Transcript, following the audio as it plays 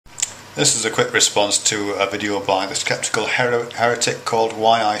This is a quick response to a video by the skeptical heretic called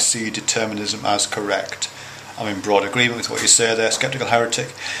Why I See Determinism as Correct. I'm in broad agreement with what you say there, skeptical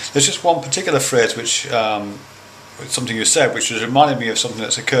heretic. There's just one particular phrase which, something you said, which has reminded me of something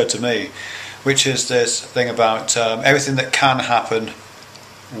that's occurred to me, which is this thing about everything that can happen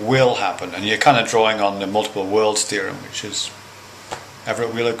will happen, and you're kind of drawing on the multiple worlds theorem, which is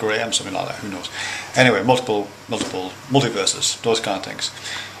Everett Wheeler Graham, something like that, who knows. Anyway, multiple multiverses, those kind of things,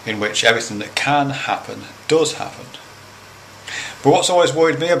 in which everything that can happen does happen. But what's always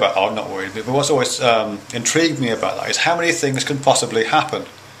worried me about, or not worried me, but what's always intrigued me about that is how many things can possibly happen.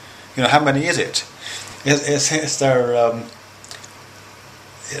 You know, how many is it? Is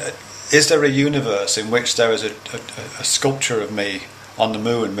there a universe in which there is a sculpture of me on the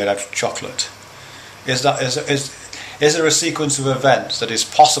moon made out of chocolate? Is there a sequence of events that is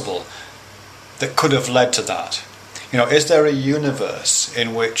possible that could have led to that? You know, is there a universe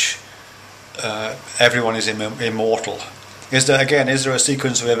in which everyone is immortal? Is there a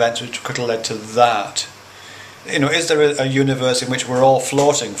sequence of events which could have led to that? You know, is there a universe in which we're all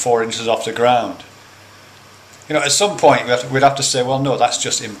floating 4 inches off the ground? You know, at some point we'd have to say, well, no, that's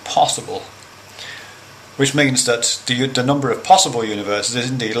just impossible. Which means that the number of possible universes is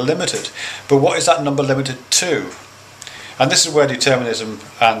indeed limited. But what is that number limited to? And this is where determinism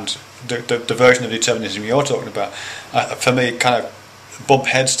and the version of determinism you're talking about, for me, kind of bump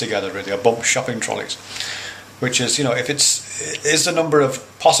heads together, really, or bump shopping trolleys. Which is, you know, is the number of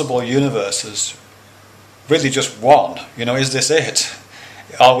possible universes really just one? You know, is this it?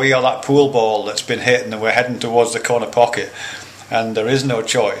 Are we that pool ball that's been hit and we're heading towards the corner pocket and there is no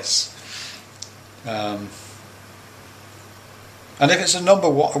choice? And if it's a number,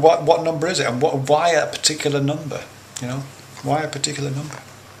 what number is it? And why a particular number? You know, why a particular number?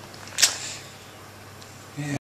 Yeah.